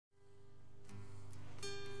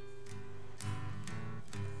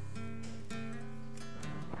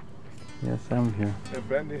Yes, I'm here.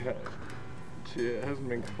 Brandy, she hasn't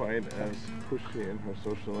been quite as pushy in her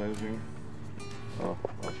socializing. Oh,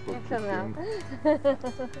 I spoke too soon.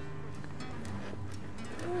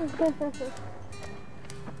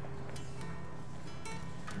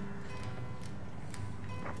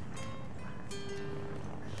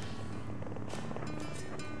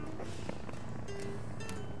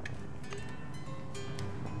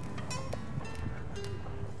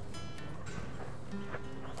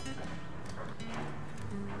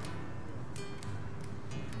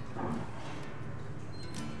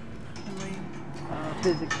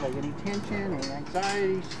 Physically, any tension, any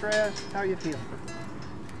anxiety, stress? How are you feeling?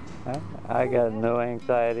 I got no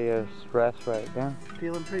anxiety or stress right now.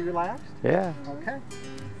 Feeling pretty relaxed? Yeah. Okay.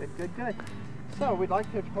 Good, good, good. So we'd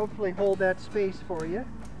like to hopefully hold that space for you.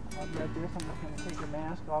 I've got this. I'm just going to take your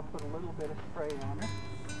mask off, put a little bit of spray on it.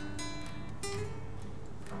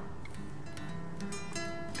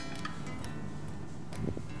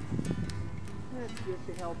 That's just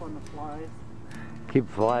to help on the flies. Keep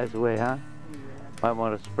flies away, huh? Yeah. Might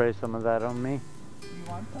want to spray some of that on me. You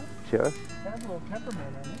want some? Sure. It has a little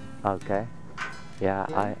peppermint in it. Okay. Yeah,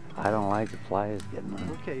 I don't like the flies getting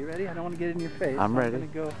on. Okay, you ready? I don't want to get it in your face. I'm ready.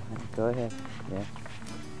 I'm going to Go ahead. Yeah.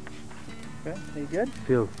 Good. Are you good?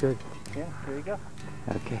 Feels good. Yeah, there you go.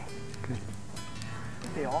 Okay, good.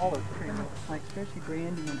 They all are pretty much, like especially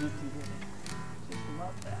Brandy and Nikki here. Just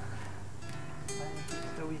love that.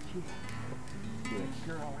 So itchy. Good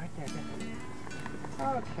girl, right there.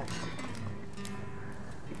 Good. Okay.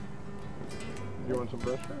 You want some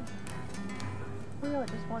brush hair? Well,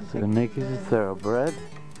 just one So Nikki's a thoroughbred.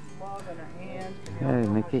 Clog on her hands. Hey,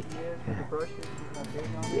 Nikki. The brushes, she's not big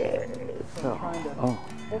on it. Yeah. So I'm trying to,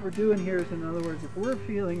 what we're doing here is, in other words, if we're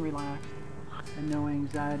feeling relaxed and no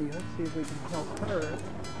anxiety, let's see if we can help her.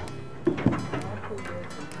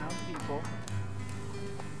 Around people.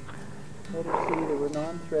 Let her see that we're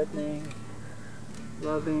non-threatening,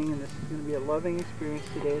 loving, and this is going to be a loving experience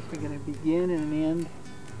today. So we're going to begin and end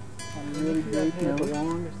on a really great note. The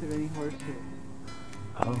longest of any horse here.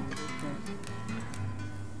 Oh. He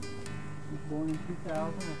was born in 2000.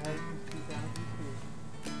 I've had it since 2002.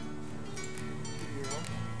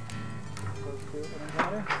 Close to it when I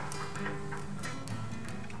got her.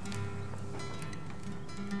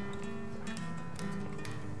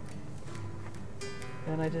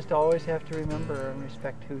 And I just always have to remember and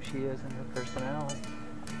respect who she is and her personality.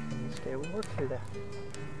 And each day we work through that.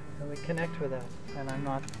 And we connect with that. And I'm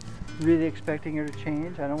not really expecting her to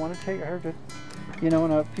change. I don't want to take her to, you know,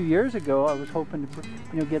 and a few years ago I was hoping to,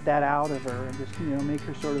 you know, get that out of her and just, you know, make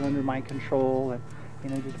her sort of under my control and, you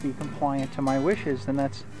know, just be compliant to my wishes. And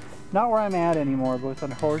that's not where I'm at anymore, both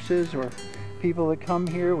on horses or people that come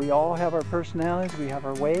here. We all have our personalities, we have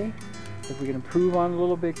our way. If we can improve on it a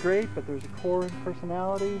little bit, great, but there's a core of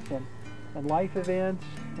personalities and life events,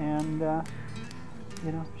 and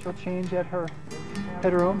you know, she'll change at her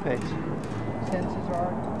own pace. Senses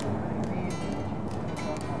are amazing.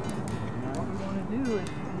 What we want to do is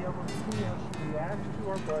to be able to see how she reacts to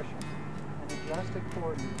our brushing and adjust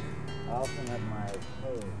accordingly. I often have my eyes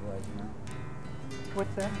closed right now.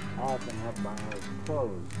 What's that? I often have my eyes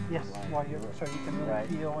closed. Yes, like while you're, so you can really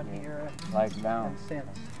feel and hear like now, and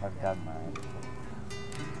sense. I've got my eyes closed.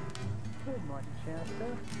 Good morning, Shasta.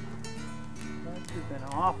 You've been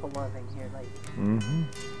awful loving here lately. Mm-hmm.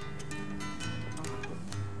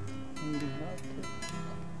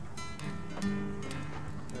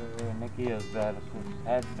 So Nikki has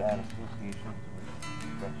had bad associations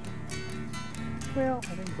with brushing. Well, I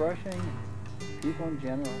think brushing, people in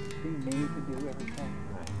general, being made to do everything.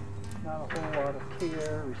 Not a whole lot of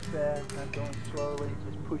care, respect, not going slowly,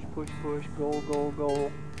 just push, push, push, goal, goal,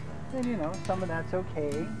 goal. And you know, some of that's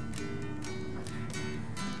okay. Sometimes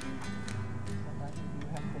you do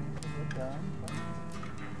have things to get done, but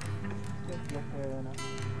just get there in a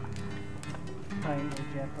kind and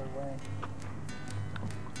gentle way.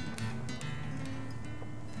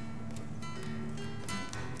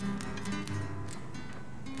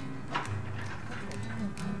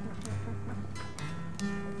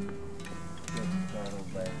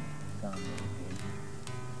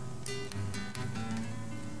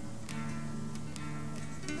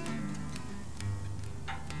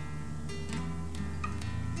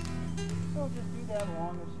 So just do that as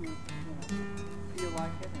long as you feel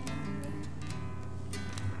like it and then you're ready.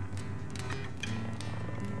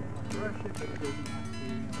 Brush it, but it doesn't have to,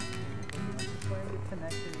 just when you're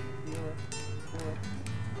connected, you feel it, feel it.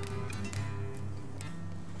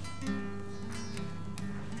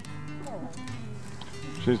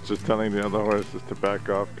 She's just telling the other horses to back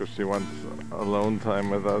off because she wants alone time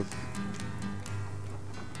with us.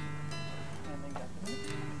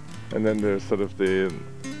 And then there's sort of the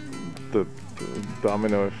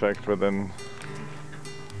domino effect where then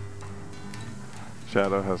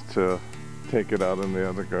Shadow has to take it out on the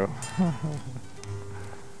other girl. Can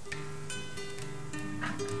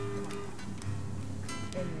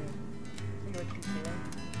you see what she's doing?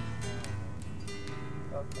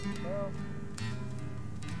 Okay, well,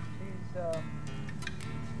 she's,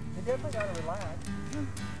 you definitely got to relax.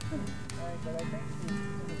 Right, but I think she's on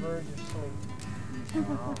the verge of sleep.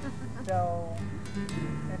 So,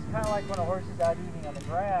 it's kind of like when a horse is out eating on the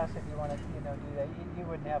grass, if you want to, do that, you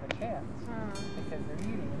wouldn't have a chance. Because they're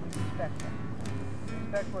eating and you respect them.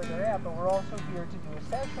 Respect where they're at, but we're also here to do a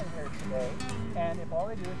session here today. And if all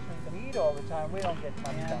they do is sleep and eat all the time, we don't get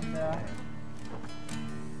much done.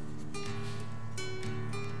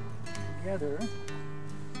 Together,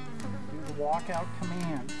 do the walkout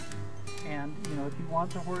command. And, if you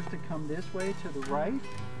want the horse to come this way to the right,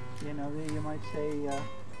 you might say,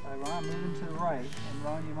 Ron, I'm moving to the right. And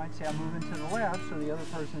Ron, you might say, I'm moving to the left, so the other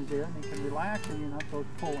person is there and they can relax and you're not both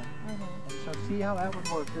pulling. And so see how that would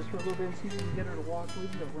work just for a little bit and see if you can get her to walk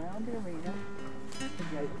with you around the arena. You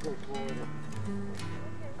guys go forward.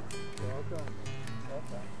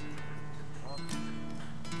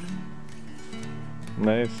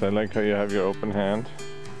 Nice, I like how you have your open hand.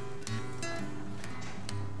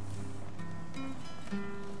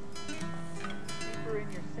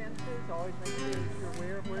 Always make sure that you're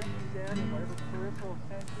aware of where she's at and whatever peripheral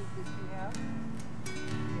senses that she has.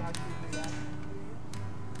 See how she's reacting to you.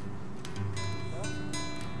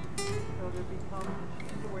 So there becomes,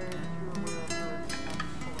 she's aware that you're aware of her and becomes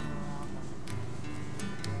pulling around.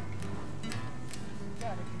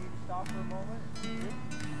 Yeah, and if you need to stop for a moment, you do.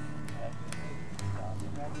 And you need to stop.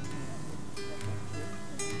 And that would be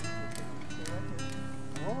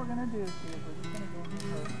and what we're going to do is we're just going to go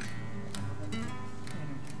through her.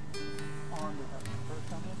 Onto her. First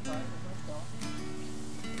I'm going to try it with myself.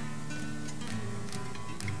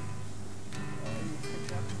 You pick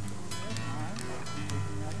up this time.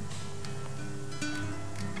 Looking at it.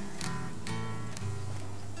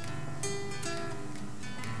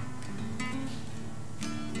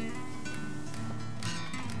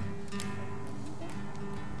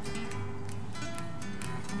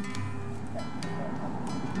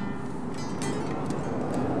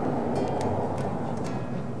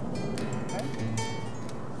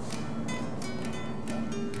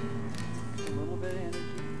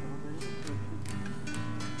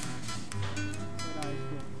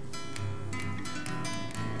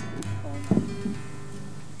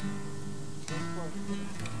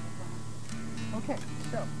 Okay,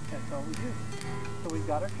 so that's all we do. So we've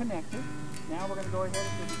got her connected. Now we're going to go ahead and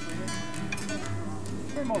just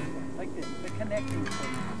for most of it, like this, the connecting phase.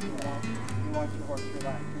 You want your horse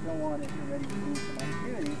relaxed. You don't want it to ready to do some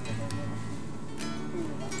activity, so then you'll do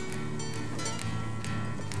it.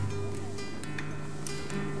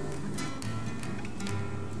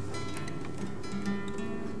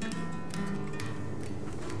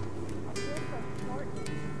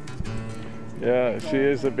 Yeah, she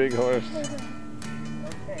is a big horse.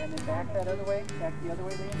 Okay, and then back that other way, back the other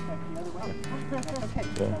way there, back the other way. That's okay,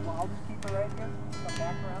 so I'll just keep her right here, come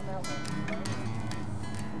back around that way.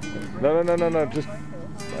 No, just,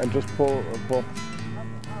 and just pull.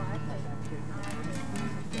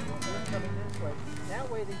 That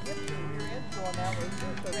way the hips and rear end's going that way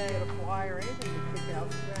too, so if you get a fly or anything to kick out,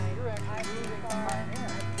 you're actually moving on right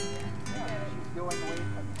here. Yeah, she's going away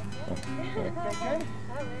from you. Okay, good? Okay.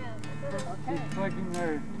 She's flicking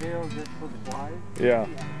their tail just for the flies? Yeah.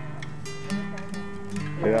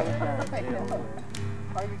 Yeah.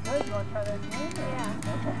 Are you good? You want to try that again? Yeah.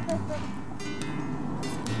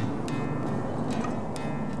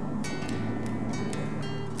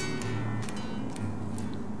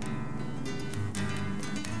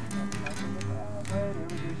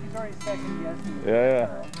 She's already second guessing. Yeah.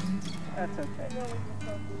 That's okay.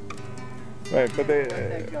 Right, but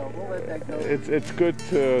we'll let that go. It's good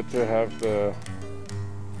to have the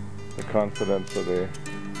confidence or the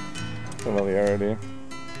familiarity.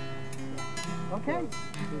 Okay,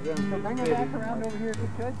 so bring her back around over here if you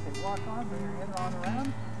could. So walk on, bring her head on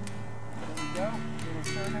around. There we go. Little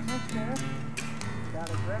turn in this there. Without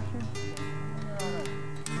aggression.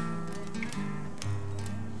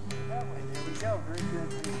 That way, there we go. Very good.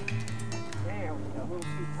 There we go. A little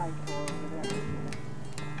too tight for over there.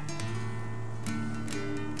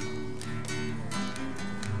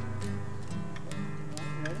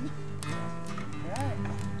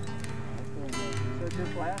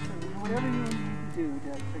 Just lasso, whatever you need to do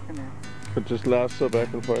to connect. But just lasso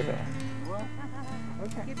back and forth. Well,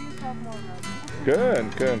 okay. Give yourself more room.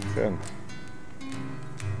 Good.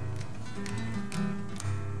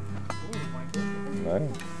 Nice.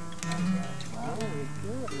 Wow, it's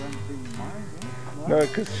good. Runs through your mind, yeah. No,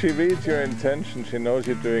 because she reads your intention. She knows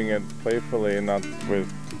you're doing it playfully and not with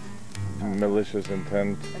malicious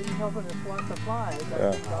intent. And you helping her swat the flies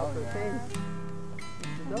out of her face.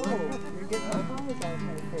 No, you're getting the flies out of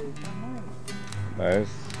her face. Nice.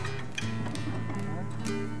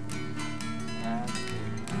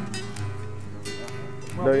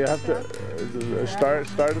 No, you have to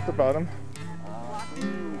start at the bottom.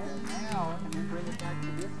 Now, and then bring it back to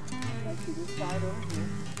this side over here.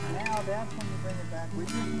 Now that's when you bring it back with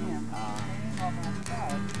your hand, hanging on that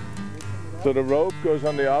side. So the rope goes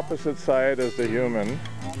on the opposite side as the human. Over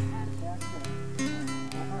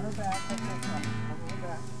her back, over her back.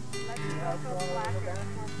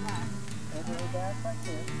 Over her back like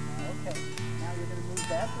this. Okay, now you're going to move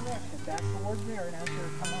that direction, back towards there, and ask her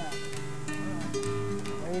to come around.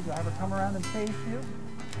 There you go, have her come around and face you.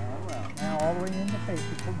 Now all the way in the face.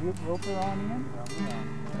 You put rope her on in.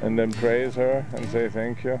 And then praise her and say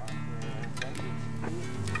thank you.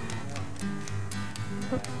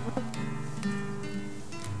 Good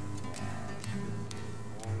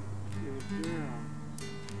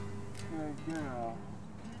girl.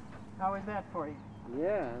 How was that for you?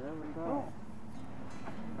 Yeah, that was cool.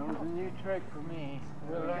 That was a new trick for me.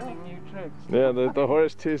 We're learning new tricks. Yeah, the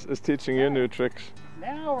horse is teaching you new tricks.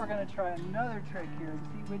 Now we're going to try another trick here and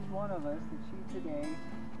see which one of us that she today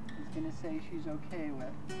is going to say she's okay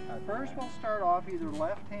with. First we'll start off either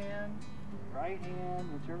left hand, right hand,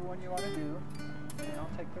 whichever one you want to do. And I'll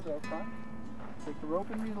take the rope on. Take the rope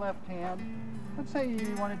in your left hand. Let's say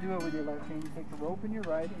you want to do it with your left hand. You take the rope in your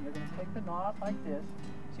right and you're going to take the knot like this.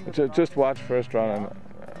 Just watch first, Ron,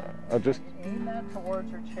 and just aim that towards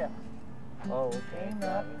her chest. Oh, okay. Aim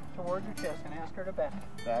that towards her chest and ask her to back.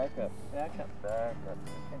 Back up. Back up. Back up.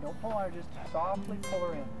 And don't pull on her, just softly pull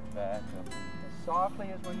her in. Back up. As softly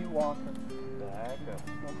as when you walk her. Back up.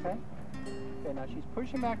 Okay? Okay, now she's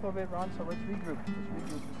pushing back a little bit, Ron, so let's regroup. Let's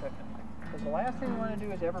regroup a second. Because the last thing we want to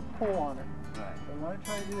do is ever pull on her. Right. So we want to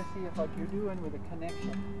try to do is see if, like you're doing, with a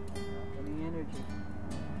connection and the energy.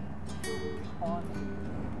 So we respond to it.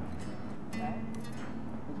 Okay?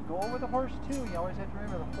 There's a goal with the horse too. You always have to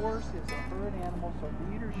remember the horse is a herd animal, so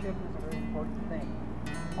leadership is a very important thing.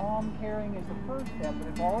 Calm caring is the first step, but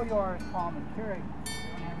if all you are is calm and caring, you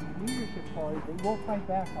don't have any leadership qualities, they will fight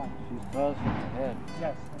back on you. She's tossing her head.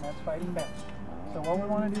 Yes, and that's fighting back. So what we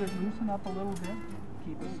want to do is loosen up a little bit.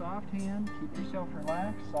 Keep a soft hand. Keep yourself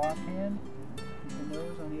relaxed. Soft hand. Keep the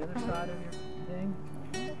nose on the other side of your thing.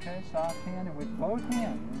 Okay, soft hand, and with both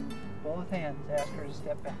hands, ask her to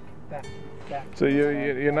step back, back, back. So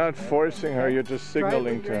you're not forcing her. You're just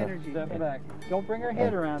signaling to her. Step back. Don't bring her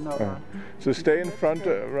head around, though. Ron. So stay in front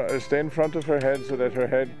of her head so that her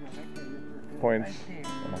head points.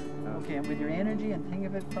 Okay, and with your energy, and think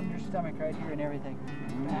of it from your stomach right here and everything.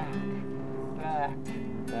 Back,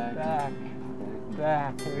 back, back,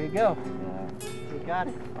 back. There you go. You got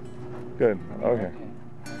it. Good. Okay.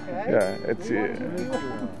 Okay. Yeah, it's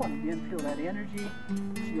Again, feel that energy,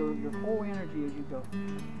 your full energy as you go.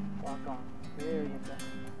 Walk on. There you go.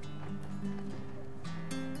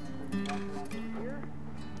 Walk around over here.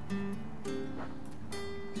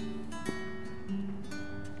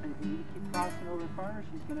 And if you need to keep crossing over in front of her,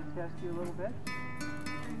 she's going to test you a little bit.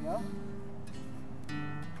 There you go.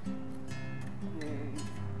 There you go.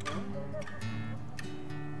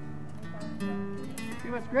 See,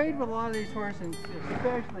 what's great with a lot of these horses,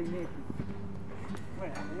 especially Nikki,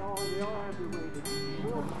 well, they all have their way to do.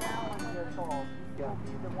 We'll challenge their calls. You've got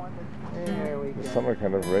to be the one that... There we go. Some are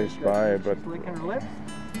kind of raced by, but... She's licking her lips.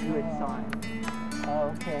 Good sign.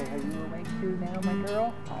 Okay, are you awake too now, my girl?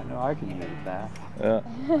 I know I can make that. Yeah.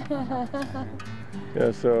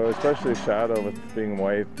 Yeah, so especially Shadow with being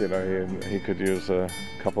white, you know, he could use a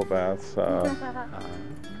couple baths.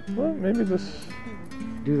 Well, maybe this...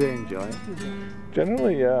 Do they enjoy it?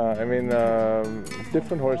 Generally, yeah. I mean,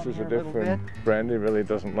 different horses are different. Brandy really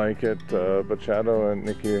doesn't like it, but Shadow and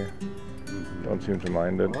Nikki don't seem to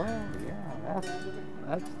mind it. Oh, yeah,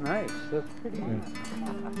 that's nice. That's pretty nice.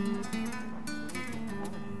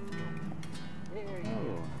 There you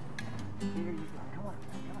go. Here you go. Come on,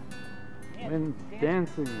 come on. Been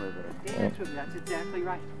dancing with it. Dance with me. That's exactly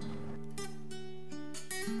right.